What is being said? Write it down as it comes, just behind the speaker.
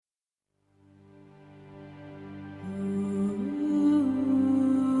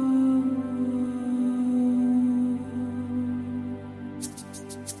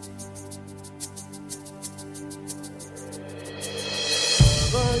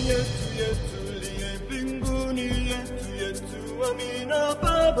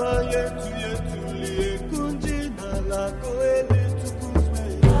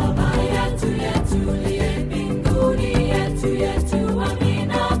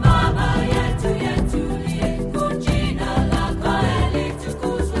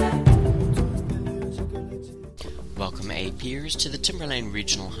Welcome, APers, to the Timberline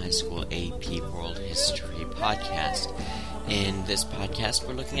Regional High School AP World History Podcast. In this podcast,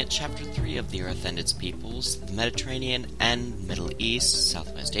 we're looking at Chapter 3 of the Earth and its Peoples, the Mediterranean and Middle East,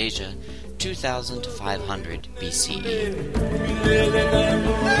 Southwest Asia, 2000 to 500 BCE.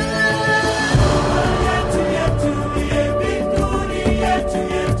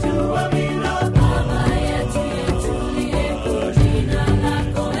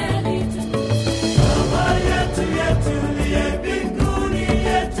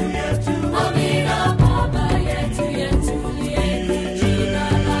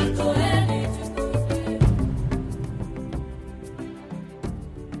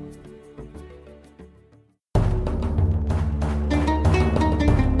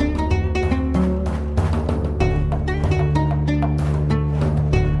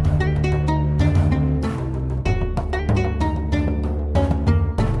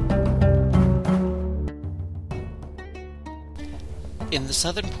 In the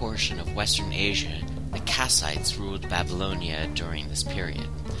southern portion of Western Asia, the Kassites ruled Babylonia during this period.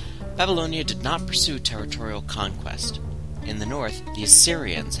 Babylonia did not pursue territorial conquest. In the north, the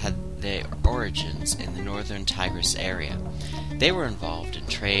Assyrians had their origins in the northern Tigris area. They were involved in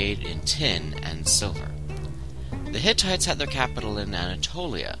trade in tin and silver. The Hittites had their capital in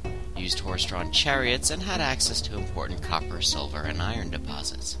Anatolia, used horse-drawn chariots, and had access to important copper, silver, and iron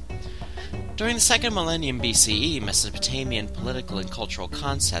deposits. During the second millennium BCE, Mesopotamian political and cultural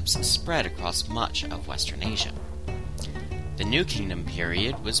concepts spread across much of Western Asia. The New Kingdom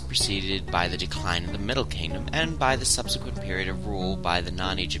period was preceded by the decline of the Middle Kingdom and by the subsequent period of rule by the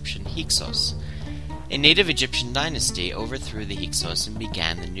non-Egyptian Hyksos. A native Egyptian dynasty overthrew the Hyksos and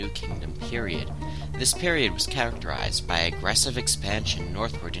began the New Kingdom period. This period was characterized by aggressive expansion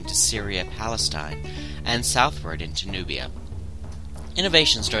northward into Syria, Palestine, and southward into Nubia.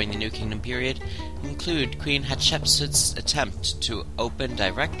 Innovations during the New Kingdom period include Queen Hatshepsut's attempt to open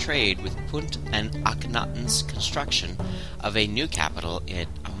direct trade with Punt and Akhenaten's construction of a new capital in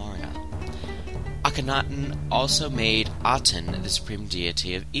Amarna. Akhenaten also made Aten the supreme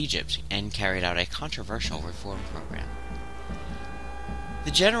deity of Egypt and carried out a controversial reform program.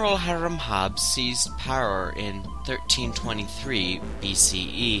 The general Haremhab seized power in 1323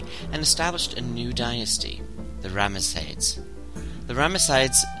 BCE and established a new dynasty, the Ramessides. The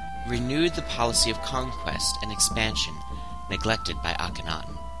Ramessides renewed the policy of conquest and expansion neglected by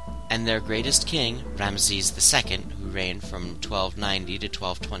Akhenaten, and their greatest king, Ramses II, who reigned from 1290 to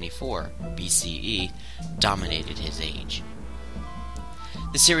 1224 BCE, dominated his age.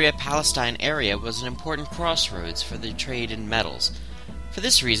 The Syria-Palestine area was an important crossroads for the trade in metals. For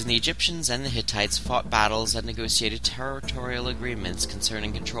this reason, the Egyptians and the Hittites fought battles and negotiated territorial agreements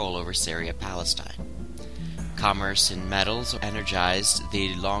concerning control over Syria-Palestine. Commerce in metals energized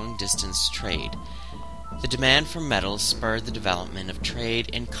the long-distance trade. The demand for metals spurred the development of trade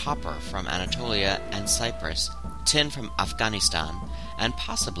in copper from Anatolia and Cyprus, tin from Afghanistan, and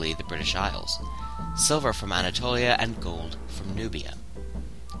possibly the British Isles, silver from Anatolia, and gold from Nubia.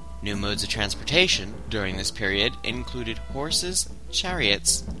 New modes of transportation during this period included horses,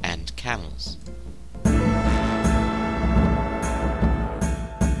 chariots, and camels.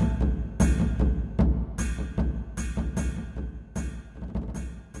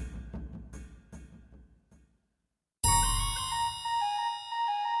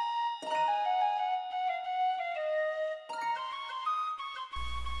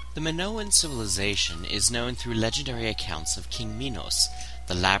 The Minoan civilization is known through legendary accounts of King Minos,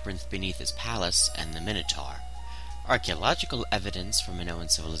 the labyrinth beneath his palace, and the Minotaur. Archaeological evidence for Minoan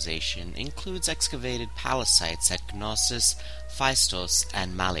civilization includes excavated palace sites at Knossos, Phaistos,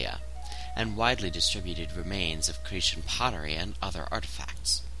 and Malea, and widely distributed remains of Cretan pottery and other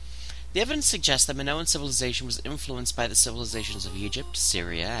artifacts. The evidence suggests that Minoan civilization was influenced by the civilizations of Egypt,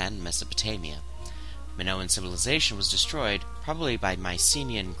 Syria, and Mesopotamia. Minoan civilization was destroyed, probably by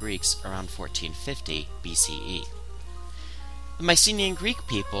Mycenaean Greeks around 1450 BCE. The Mycenaean Greek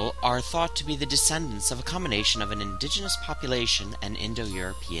people are thought to be the descendants of a combination of an indigenous population and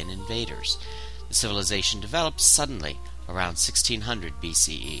Indo-European invaders. The civilization developed suddenly around 1600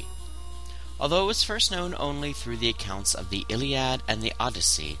 BCE. Although it was first known only through the accounts of the Iliad and the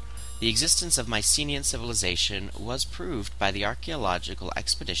Odyssey, the existence of Mycenaean civilization was proved by the archaeological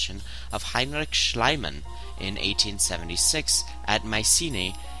expedition of Heinrich Schliemann in 1876 at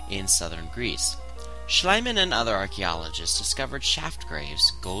Mycenae in southern Greece. Schliemann and other archaeologists discovered shaft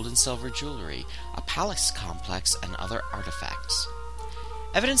graves, gold and silver jewelry, a palace complex, and other artifacts.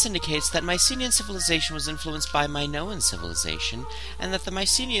 Evidence indicates that Mycenaean civilization was influenced by Minoan civilization, and that the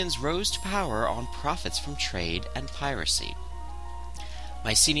Mycenaeans rose to power on profits from trade and piracy.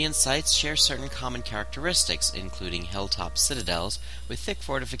 Mycenaean sites share certain common characteristics, including hilltop citadels with thick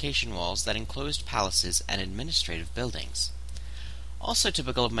fortification walls that enclosed palaces and administrative buildings. Also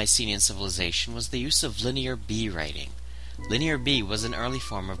typical of Mycenaean civilization was the use of linear B writing. Linear B was an early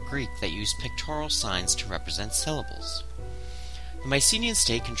form of Greek that used pictorial signs to represent syllables. The Mycenaean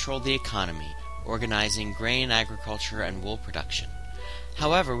state controlled the economy, organizing grain, agriculture, and wool production.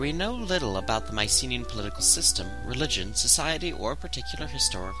 However, we know little about the Mycenaean political system, religion, society, or particular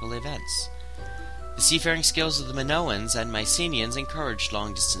historical events. The seafaring skills of the Minoans and Mycenaeans encouraged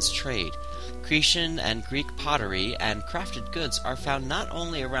long-distance trade. Cretan and Greek pottery and crafted goods are found not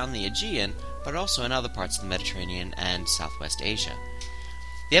only around the Aegean, but also in other parts of the Mediterranean and Southwest Asia.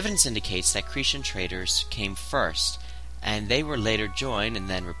 The evidence indicates that Cretan traders came first, and they were later joined and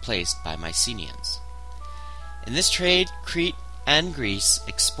then replaced by Mycenaeans. In this trade, Crete and Greece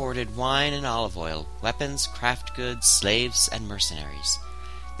exported wine and olive oil, weapons, craft goods, slaves, and mercenaries.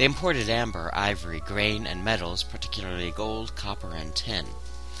 They imported amber, ivory, grain, and metals, particularly gold, copper, and tin.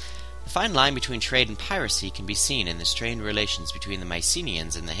 The fine line between trade and piracy can be seen in the strained relations between the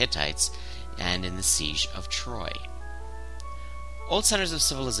Mycenaeans and the Hittites, and in the siege of Troy. Old centers of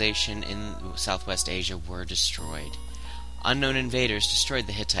civilization in Southwest Asia were destroyed. Unknown invaders destroyed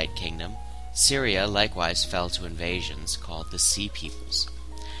the Hittite kingdom. Syria likewise fell to invasions called the Sea Peoples.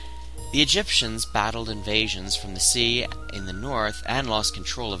 The Egyptians battled invasions from the sea in the north and lost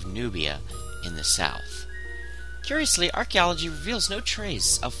control of Nubia in the south. Curiously, archaeology reveals no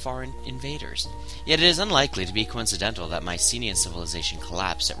trace of foreign invaders, yet it is unlikely to be coincidental that Mycenaean civilization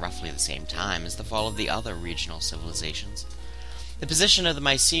collapsed at roughly the same time as the fall of the other regional civilizations. The position of the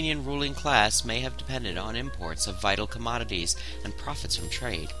Mycenaean ruling class may have depended on imports of vital commodities and profits from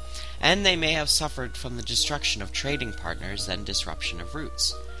trade, and they may have suffered from the destruction of trading partners and disruption of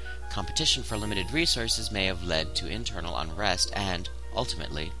routes. Competition for limited resources may have led to internal unrest and,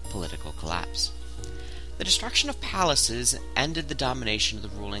 ultimately, political collapse. The destruction of palaces ended the domination of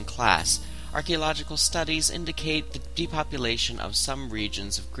the ruling class. Archaeological studies indicate the depopulation of some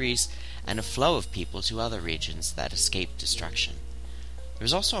regions of Greece and a flow of people to other regions that escaped destruction. There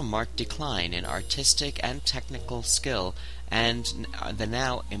was also a marked decline in artistic and technical skill and the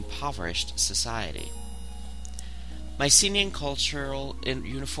now impoverished society. Mycenaean cultural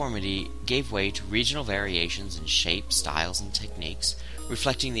uniformity gave way to regional variations in shape, styles, and techniques,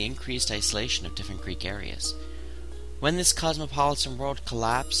 reflecting the increased isolation of different Greek areas. When this cosmopolitan world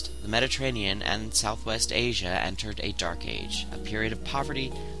collapsed, the Mediterranean and Southwest Asia entered a dark age, a period of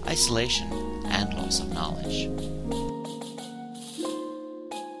poverty, isolation, and loss of knowledge.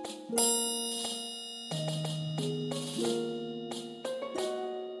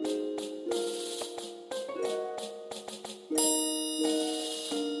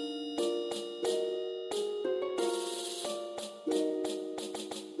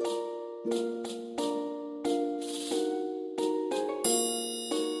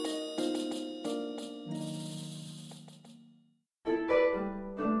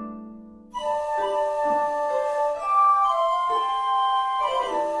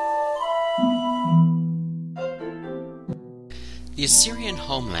 The Assyrian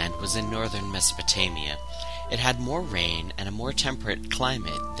homeland was in northern Mesopotamia. It had more rain and a more temperate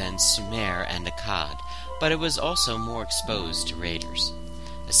climate than Sumer and Akkad, but it was also more exposed to raiders.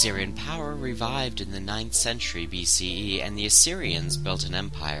 Assyrian power revived in the 9th century BCE, and the Assyrians built an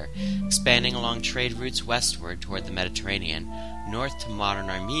empire, expanding along trade routes westward toward the Mediterranean, north to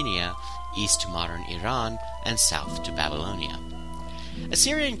modern Armenia, east to modern Iran, and south to Babylonia.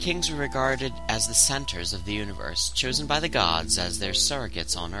 Assyrian kings were regarded as the centers of the universe, chosen by the gods as their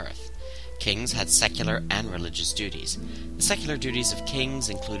surrogates on earth. Kings had secular and religious duties. The secular duties of kings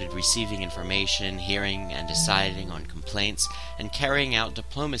included receiving information, hearing and deciding on complaints, and carrying out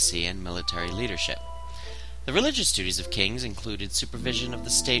diplomacy and military leadership. The religious duties of kings included supervision of the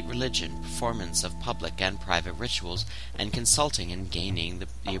state religion, performance of public and private rituals, and consulting and gaining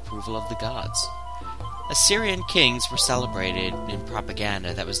the approval of the gods. Assyrian kings were celebrated in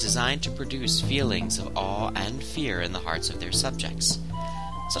propaganda that was designed to produce feelings of awe and fear in the hearts of their subjects.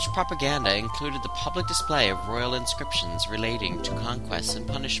 Such propaganda included the public display of royal inscriptions relating to conquests and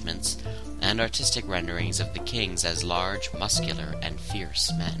punishments, and artistic renderings of the kings as large, muscular, and fierce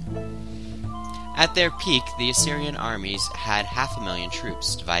men. At their peak, the Assyrian armies had 500,000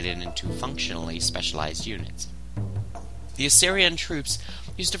 troops, divided into functionally specialized units. The Assyrian troops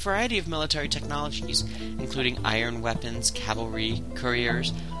used a variety of military technologies, including iron weapons, cavalry,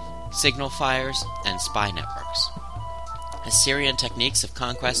 couriers, signal fires, and spy networks. Assyrian techniques of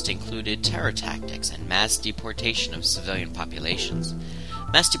conquest included terror tactics and mass deportation of civilian populations.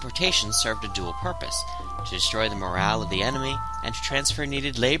 Mass deportation served a dual purpose: to destroy the morale of the enemy and to transfer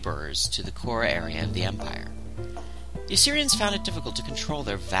needed laborers to the core area of the empire. The Assyrians found it difficult to control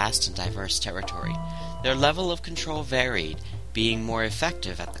their vast and diverse territory. Their level of control varied, being more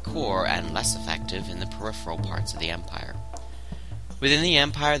effective at the core and less effective in the peripheral parts of the empire. Within the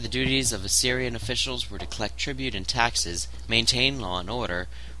empire, the duties of Assyrian officials were to collect tribute and taxes, maintain law and order,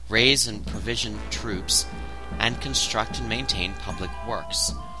 raise and provision troops, and construct and maintain public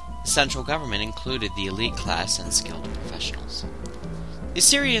works. The central government included the elite class and skilled professionals. The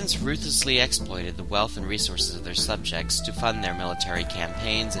Assyrians ruthlessly exploited the wealth and resources of their subjects to fund their military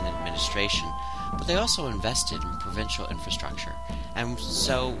campaigns and administration, but they also invested in provincial infrastructure, and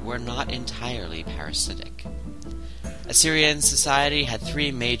so were not entirely parasitic. Assyrian society had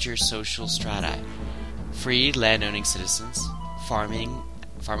three major social strata: free landowning citizens,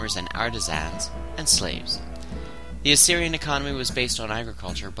 farmers and artisans, and slaves. The Assyrian economy was based on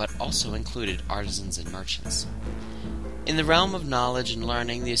agriculture, but also included artisans and merchants. In the realm of knowledge and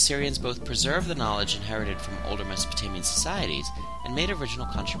learning, the Assyrians both preserved the knowledge inherited from older Mesopotamian societies and made original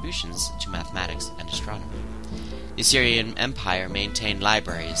contributions to mathematics and astronomy. The Assyrian Empire maintained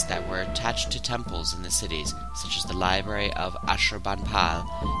libraries that were attached to temples in the cities, such as the Library of Ashurbanipal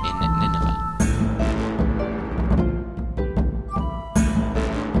in Nineveh.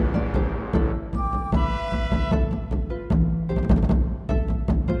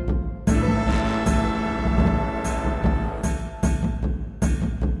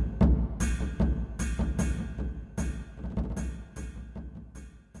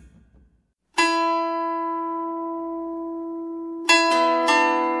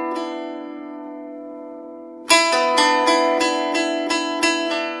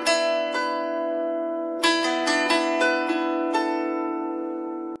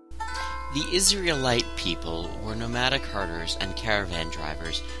 The Israelite people were nomadic herders and caravan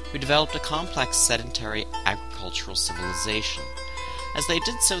drivers who developed a complex sedentary agricultural civilization. As they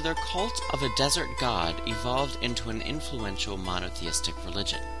did so, their cult of a desert god evolved into an influential monotheistic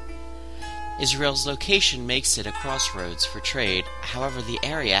religion. Israel's location makes it a crossroads for trade, however, the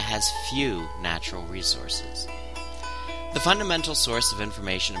area has few natural resources. The fundamental source of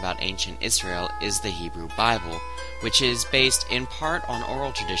information about ancient Israel is the Hebrew Bible, which is based in part on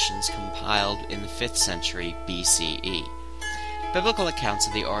oral traditions compiled in the 5th century BCE. Biblical accounts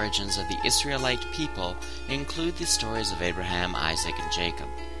of the origins of the Israelite people include the stories of Abraham, Isaac, and Jacob.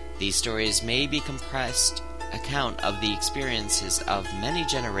 These stories may be compressed account of the experiences of many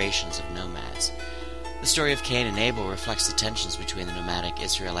generations of nomads. The story of Cain and Abel reflects the tensions between the nomadic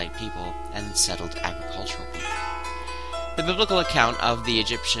Israelite people and settled agricultural people. The biblical account of the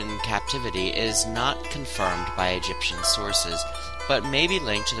Egyptian captivity is not confirmed by Egyptian sources, but may be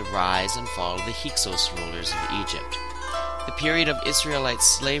linked to the rise and fall of the Hyksos rulers of Egypt. The period of Israelite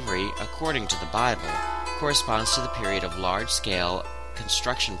slavery, according to the Bible, corresponds to the period of large-scale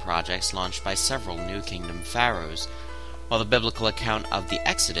construction projects launched by several New Kingdom pharaohs, while the biblical account of the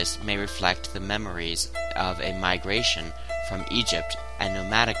Exodus may reflect the memories of a migration from Egypt and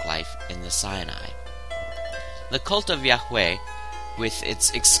nomadic life in the Sinai. The cult of Yahweh, with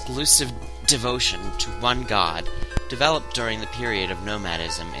its exclusive devotion to one God, developed during the period of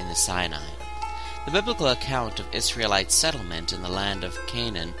nomadism in the Sinai. The biblical account of Israelite settlement in the land of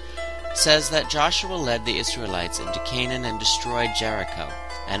Canaan says that Joshua led the Israelites into Canaan and destroyed Jericho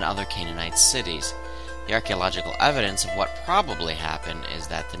and other Canaanite cities. The archaeological evidence of what probably happened is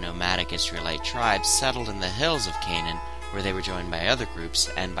that the nomadic Israelite tribes settled in the hills of Canaan, where they were joined by other groups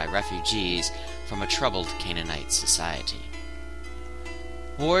and by refugees from a troubled Canaanite society.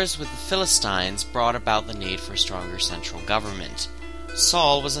 Wars with the Philistines brought about the need for a stronger central government.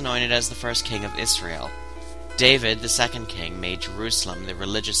 Saul was anointed as the first king of Israel. David, the second king, made Jerusalem the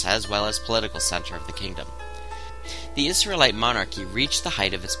religious as well as political center of the kingdom. The Israelite monarchy reached the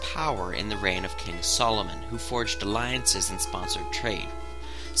height of its power in the reign of King Solomon, who forged alliances and sponsored trade.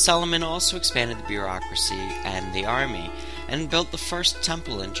 Solomon also expanded the bureaucracy and the army, and built the first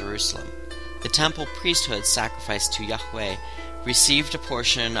temple in Jerusalem. The temple priesthood sacrificed to Yahweh received a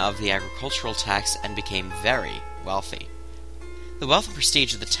portion of the agricultural tax and became very wealthy. The wealth and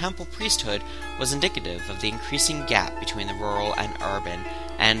prestige of the temple priesthood was indicative of the increasing gap between the rural and urban,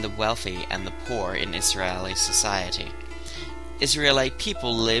 and the wealthy and the poor in Israeli society. Israelite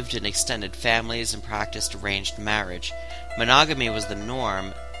people lived in extended families and practiced arranged marriage. Monogamy was the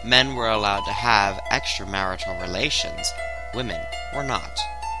norm. Men were allowed to have extramarital relations, women were not.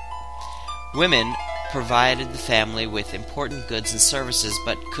 Women provided the family with important goods and services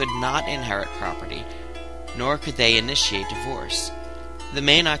but could not inherit property, nor could they initiate divorce. The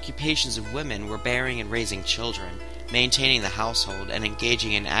main occupations of women were bearing and raising children, maintaining the household, and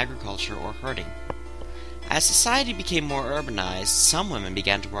engaging in agriculture or herding. As society became more urbanized, some women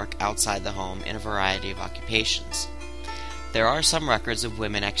began to work outside the home in a variety of occupations. There are some records of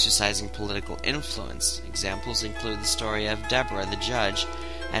women exercising political influence. Examples include the story of Deborah the judge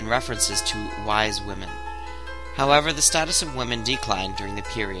and references to wise women. However, the status of women declined during the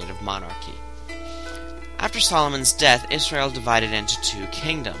period of monarchy. After Solomon's death, Israel divided into two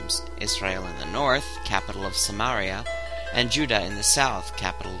kingdoms, Israel in the north, capital of Samaria, and Judah in the south,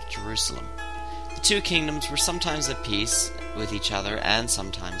 capital Jerusalem. The two kingdoms were sometimes at peace with each other, and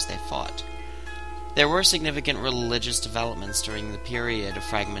sometimes they fought. There were significant religious developments during the period of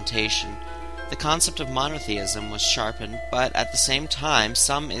fragmentation. The concept of monotheism was sharpened, but at the same time,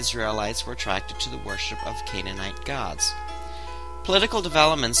 some Israelites were attracted to the worship of Canaanite gods. Political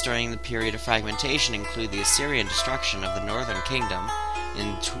developments during the period of fragmentation include the Assyrian destruction of the northern kingdom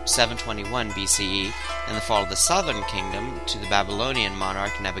in 721 BCE and the fall of the southern kingdom to the Babylonian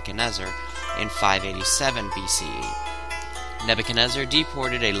monarch Nebuchadnezzar in 587 BCE. Nebuchadnezzar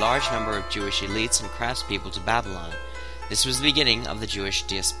deported a large number of Jewish elites and craftspeople to Babylon. This was the beginning of the Jewish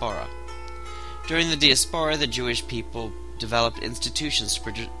diaspora. During the diaspora, the Jewish people developed institutions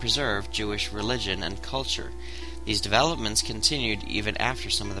to preserve Jewish religion and culture. These developments continued even after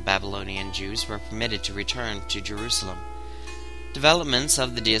some of the Babylonian Jews were permitted to return to Jerusalem. Developments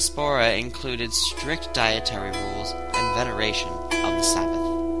of the diaspora included strict dietary rules and veneration of the Sabbath.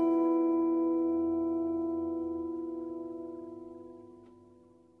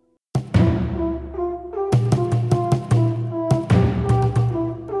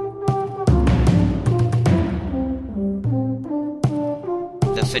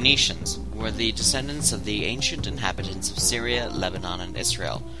 The Phoenicians were the descendants of the ancient inhabitants of Syria, Lebanon, and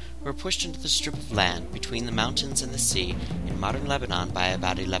Israel, who were pushed into the strip of land between the mountains and the sea in modern Lebanon by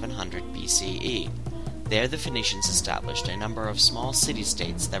about 1100 BCE. There the Phoenicians established a number of small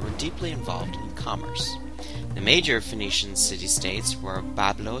city-states that were deeply involved in commerce. The major Phoenician city-states were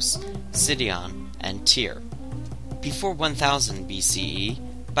Bablos, Sidon, and Tyre. Before 1000 BCE,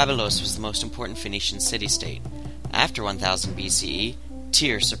 Babylon was the most important Phoenician city-state. After 1000 BCE,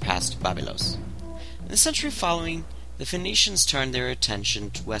 Tyre surpassed Babylon. In the century following, the Phoenicians turned their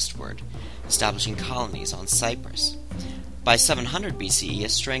attention westward, establishing colonies on Cyprus. By 700 BCE, a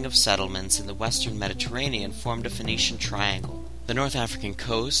string of settlements in the western Mediterranean formed a Phoenician triangle. The North African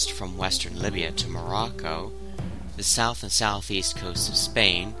coast, from western Libya to Morocco, the south and southeast coasts of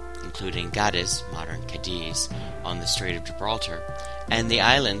Spain, including Gadis, modern Cadiz, on the Strait of Gibraltar, and the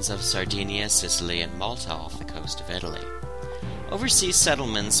islands of Sardinia, Sicily, and Malta off the coast of Italy. Overseas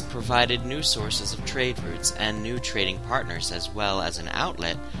settlements provided new sources of trade routes and new trading partners, as well as an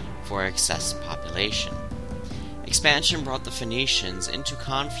outlet for excess population. Expansion brought the Phoenicians into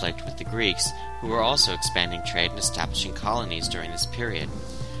conflict with the Greeks, who were also expanding trade and establishing colonies during this period.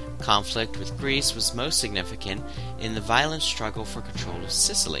 Conflict with Greece was most significant in the violent struggle for control of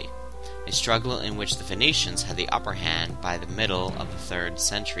Sicily, a struggle in which the Phoenicians had the upper hand by the middle of the 3rd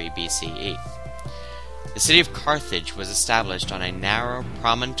century BCE. The city of Carthage was established on a narrow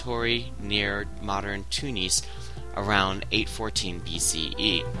promontory near modern Tunis around 814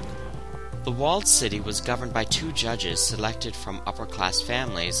 BCE. The walled city was governed by 2 judges selected from upper-class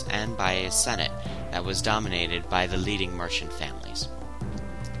families and by a senate that was dominated by the leading merchant families.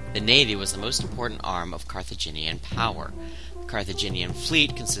 The navy was the most important arm of Carthaginian power. The Carthaginian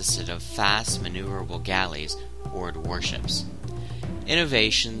fleet consisted of fast, maneuverable galleys, oared warships.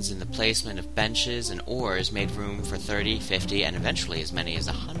 Innovations in the placement of benches and oars made room for 30, 50, and eventually as many as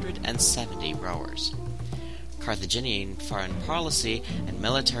 170 rowers. Carthaginian foreign policy and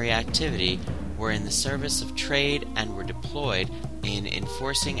military activity were in the service of trade and were deployed in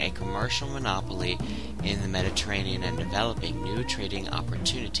enforcing a commercial monopoly in the Mediterranean and developing new trading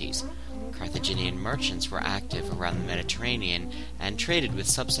opportunities. Carthaginian merchants were active around the Mediterranean and traded with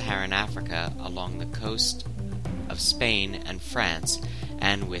sub-Saharan Africa along the coast of Spain and France,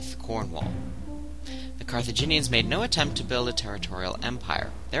 and with Cornwall. The Carthaginians made no attempt to build a territorial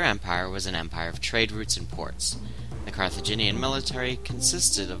empire. Their empire was an empire of trade routes and ports. The Carthaginian military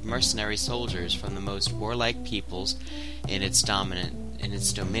consisted of mercenary soldiers from the most warlike peoples in its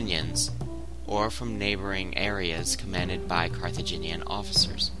dominions, or from neighboring areas commanded by Carthaginian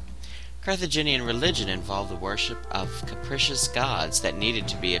officers. Carthaginian religion involved the worship of capricious gods that needed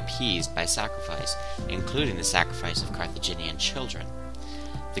to be appeased by sacrifice, including the sacrifice of Carthaginian children.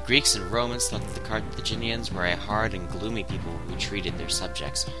 The Greeks and Romans thought that the Carthaginians were a hard and gloomy people who treated their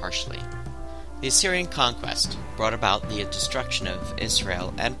subjects harshly. The Assyrian conquest brought about the destruction of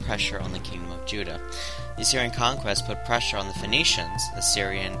Israel and pressure on the kingdom of Judah. The Assyrian conquest put pressure on the Phoenicians.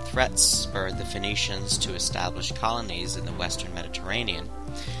 Assyrian threats spurred the Phoenicians to establish colonies in the western Mediterranean.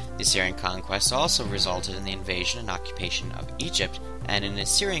 The Assyrian conquest also resulted in the invasion and occupation of Egypt and in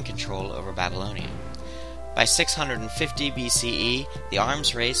Assyrian control over Babylonia. By 650 BCE, the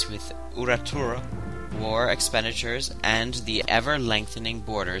arms race with Uratura, war expenditures, and the ever-lengthening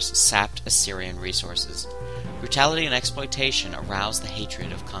borders sapped Assyrian resources. Brutality and exploitation aroused the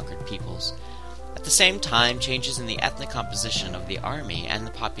hatred of conquered peoples. At the same time, changes in the ethnic composition of the army and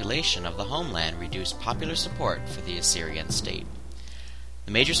the population of the homeland reduced popular support for the Assyrian state.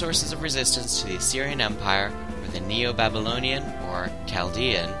 The major sources of resistance to the Assyrian Empire were the Neo-Babylonian or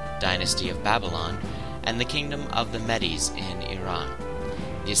Chaldean dynasty of Babylon and the kingdom of the Medes in Iran.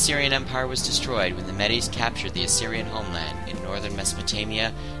 The Assyrian Empire was destroyed when the Medes captured the Assyrian homeland in northern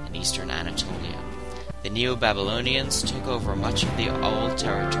Mesopotamia and eastern Anatolia. The Neo-Babylonians took over much of the old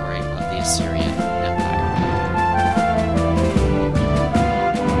territory of the Assyrian Empire.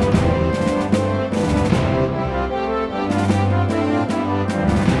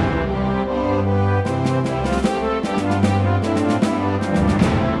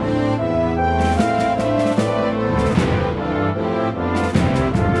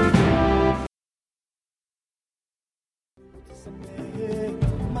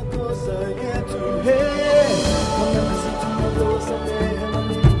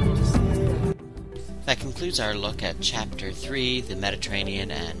 That concludes our look at Chapter 3, the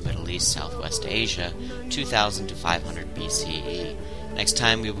Mediterranean and Middle East Southwest Asia, 2000 to 500 BCE. Next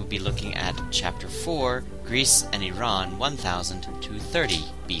time we will be looking at Chapter 4, Greece and Iran, 1000 to 30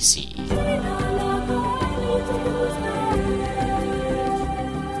 BCE.